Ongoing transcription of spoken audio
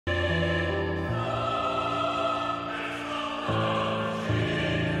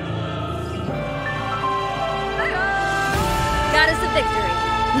victory.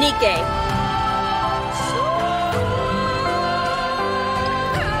 Nikke.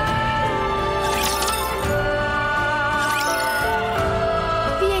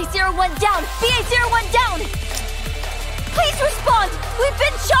 BA-01 down! BA-01 down! Please respond! We've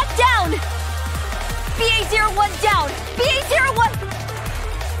been shot down! BA-01 down! BA-01!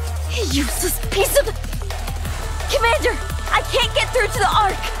 Useless piece of... Commander! I can't get through to the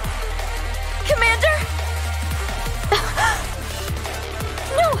Ark! Commander?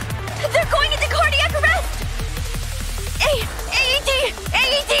 No! They're going into cardiac arrest! AED!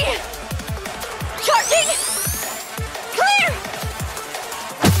 AED! Charging! Clear!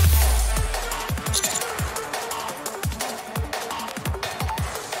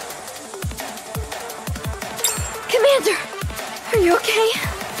 Commander! Are you okay?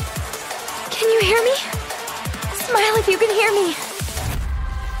 Can you hear me? Smile if you can hear me.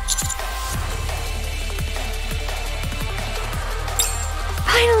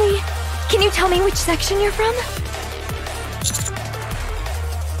 Finally! Can you tell me which section you're from?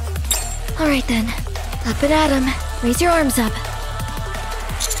 Alright then. Up and at 'em. Raise your arms up.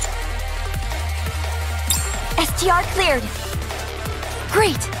 STR cleared.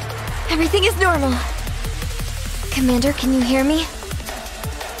 Great! Everything is normal. Commander, can you hear me?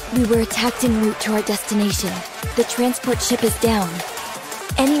 We were attacked en route to our destination. The transport ship is down.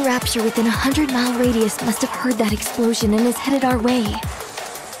 Any Rapture within a 100-mile radius must have heard that explosion and is headed our way.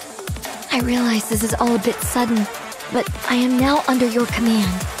 I realize this is all a bit sudden, but I am now under your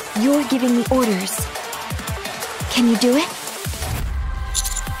command. You're giving me orders. Can you do it?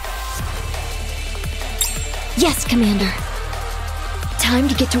 Yes, Commander. Time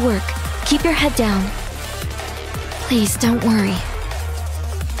to get to work. Keep your head down. Please don't worry.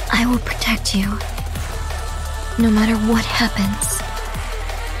 I will protect you. No matter what happens.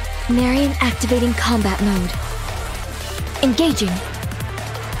 Marion activating combat mode. Engaging.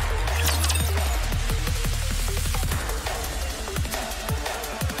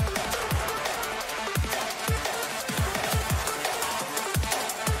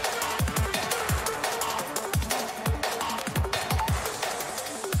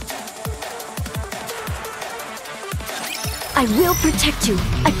 I will protect you,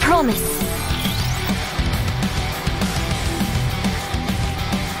 I promise.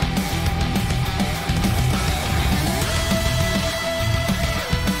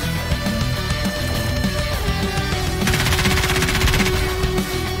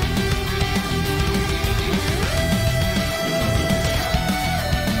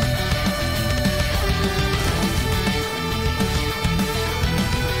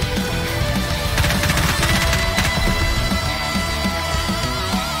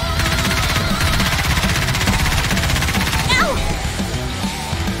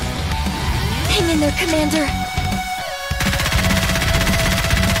 Commander.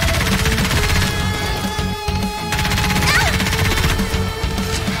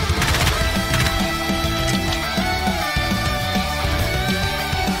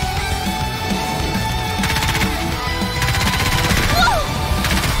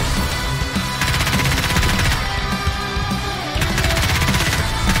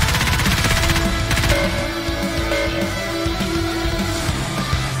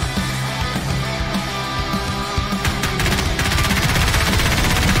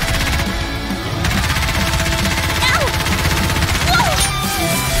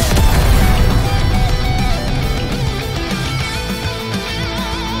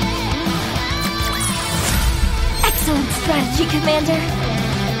 Strategy, Commander.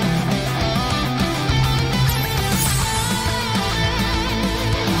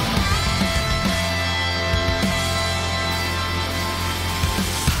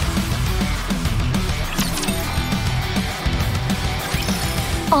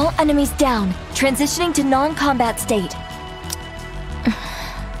 All enemies down. Transitioning to non-combat state.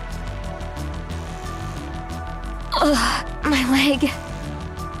 Ugh, my leg.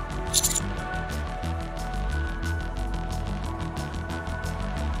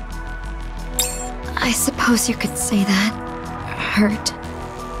 I suppose you could say that. Hurt.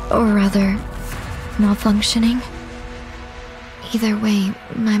 Or rather, malfunctioning. Either way,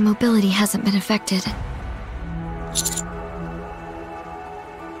 my mobility hasn't been affected.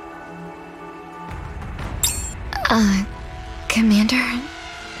 Commander,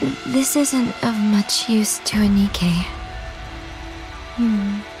 this isn't of much use to a Nikke.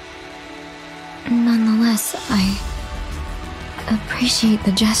 Nonetheless, I appreciate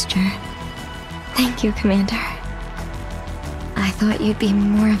the gesture. Thank you, Commander. I thought you'd be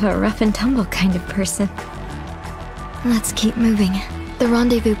more of a rough-and-tumble kind of person. Let's keep moving. The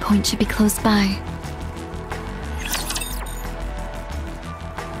rendezvous point should be close by.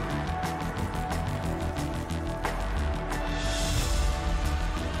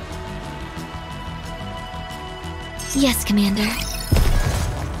 Yes, Commander.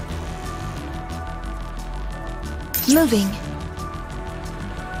 Moving.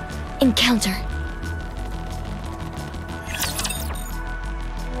 Encounter.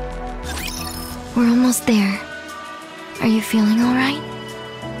 We're almost there. Are you feeling all right?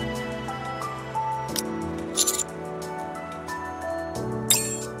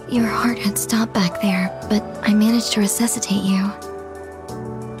 Your heart had stopped back there, but I managed to resuscitate you.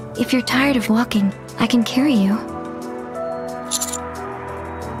 If you're tired of walking, I can carry you.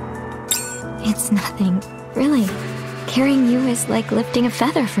 It's nothing, really. Carrying you is like lifting a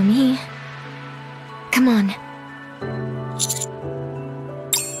feather for me. Come on.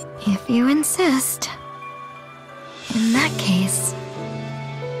 If you insist. In that case...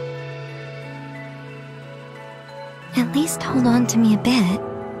 at least hold on to me a bit.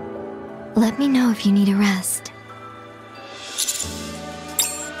 Let me know if you need a rest.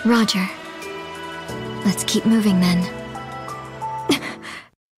 Roger. Let's keep moving then.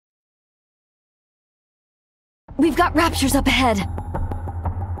 We've got raptures up ahead.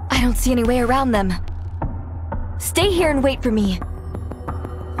 I don't see any way around them. Stay here and wait for me.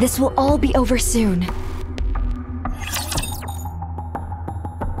 This will all be over soon.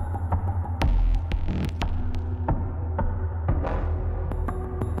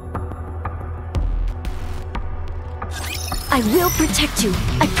 I will protect you,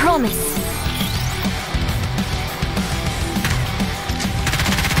 I promise.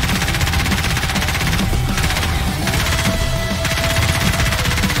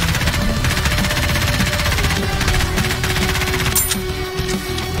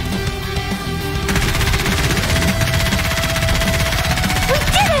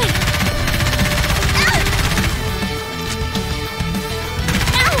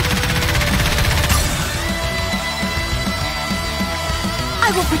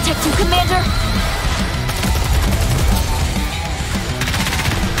 I will protect you, Commander!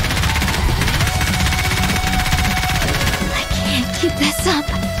 I can't keep this up.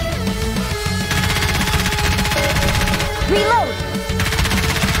 Reload!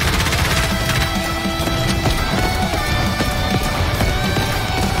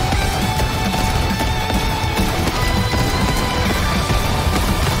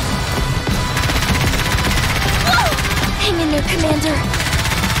 Hang in there, Commander!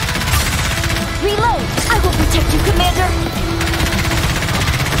 Reload! I will protect you, Commander!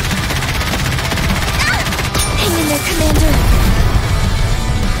 Hang in there, Commander!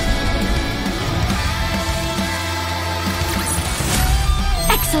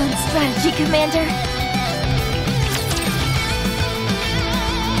 Excellent strategy, Commander!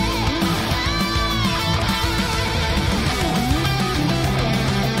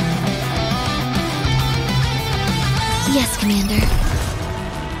 Yes, Commander.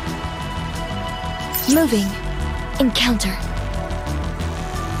 Moving. Encounter.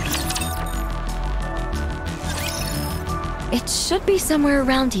 It should be somewhere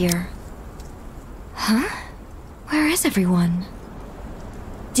around here. Huh? Where is everyone?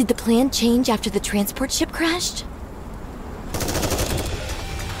 Did the plan change after the transport ship crashed?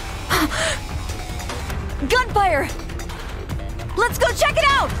 Gunfire! Let's go check it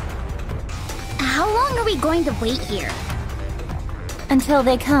out! How long are we going to wait here? Until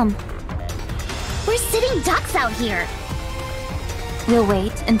they come. We're sitting ducks out here. We'll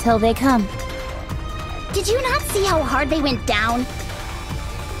wait until they come. Did you not see how hard they went down?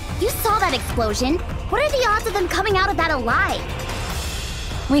 You saw that explosion. What are the odds of them coming out of that alive?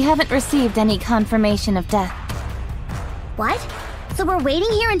 We haven't received any confirmation of death. What? So we're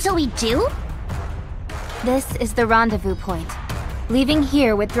waiting here until we do? This is the rendezvous point. Leaving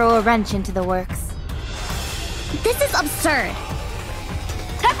here would throw a wrench into the works. This is absurd.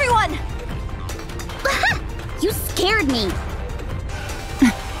 Everyone! You scared me.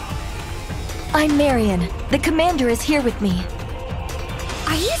 I'm Marion. The commander is here with me.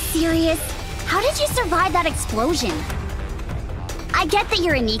 Are you serious? How did you survive that explosion? I get that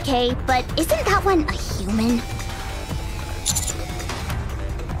you're a Nikke, but isn't that one a human?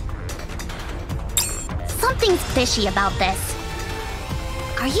 Something's fishy about this.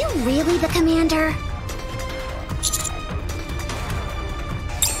 Are you really the commander?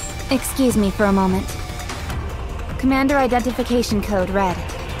 Excuse me for a moment. Commander identification code red.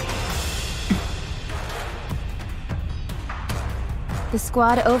 The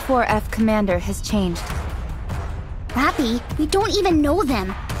Squad 04F commander has changed. Rappy, we don't even know them.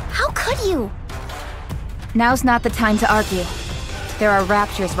 How could you? Now's not the time to argue. There are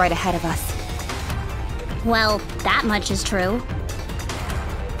raptures right ahead of us. Well, that much is true.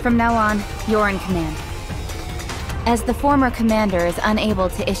 From now on, you're in command. As the former commander is unable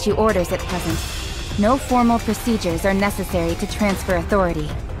to issue orders at present, No formal procedures are necessary to transfer authority.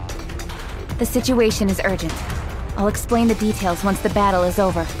 The situation is urgent. I'll explain the details once the battle is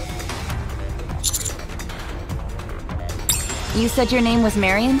over. You said your name was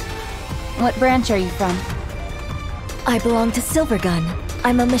Marion? What branch are you from? I belong to Silvergun.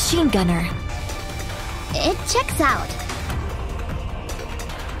 I'm a machine gunner. It checks out.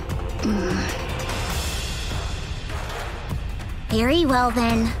 Very well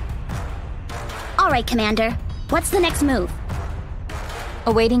then. Alright, Commander. What's the next move?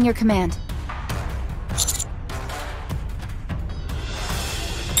 Awaiting your command.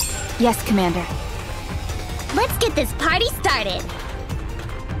 Yes, Commander. Let's get this party started!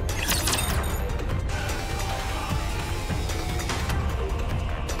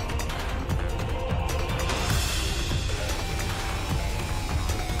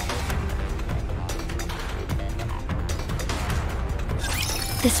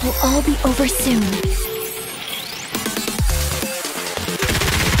 This will all be over soon.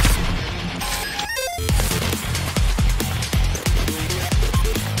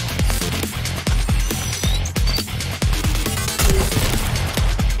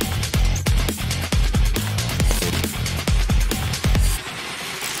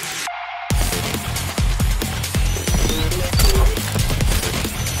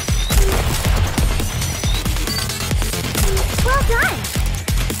 Well done!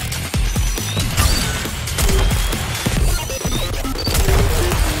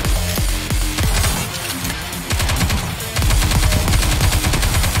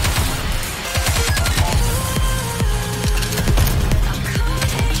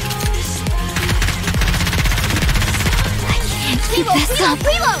 Keep this up!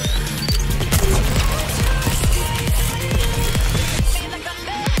 Reload!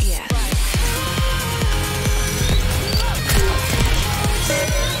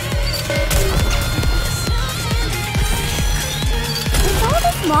 With all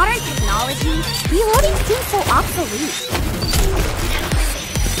this modern technology, reloading seems so obsolete.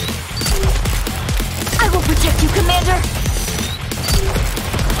 I will protect you, Commander!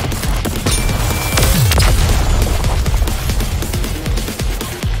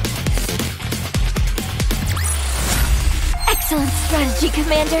 Excellent strategy,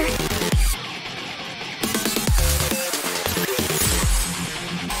 Commander!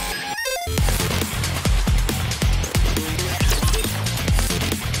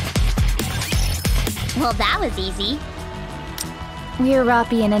 Well, that was easy. We're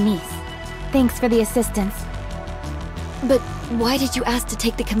Rappi and Anise. Thanks for the assistance. But why did you ask to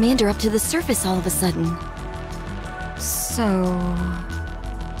take the Commander up to the surface all of a sudden? So...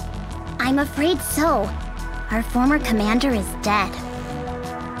 I'm afraid so. Our former commander is dead.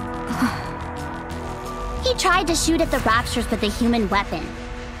 He tried to shoot at the Raptures with a human weapon,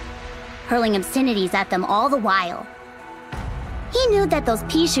 hurling obscenities at them all the while. He knew that those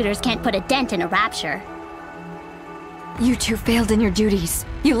pea shooters can't put a dent in a Rapture. You two failed in your duties.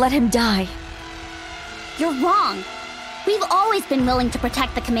 You let him die. You're wrong. We've always been willing to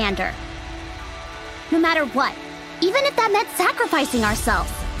protect the commander. No matter what, even if that meant sacrificing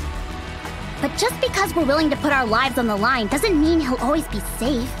ourselves. But just because we're willing to put our lives on the line doesn't mean he'll always be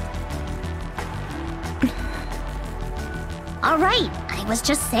safe. All right, I was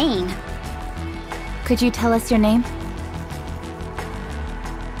just saying. Could you tell us your name?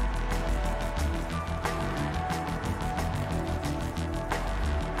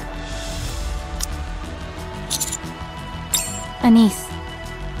 Anise.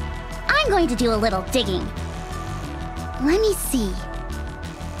 I'm going to do a little digging. Let me see.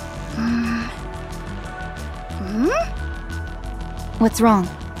 What's wrong?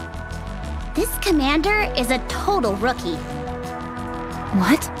 This commander is a total rookie.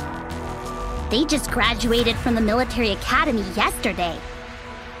 What? They just graduated from the military academy yesterday.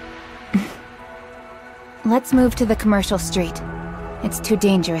 Let's move to the commercial street. It's too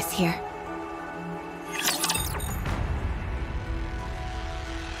dangerous here.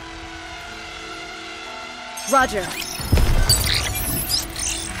 Roger.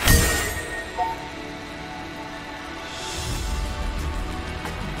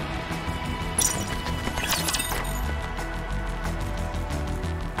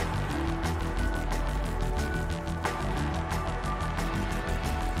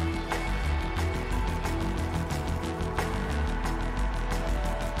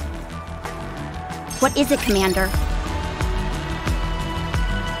 What is it, Commander?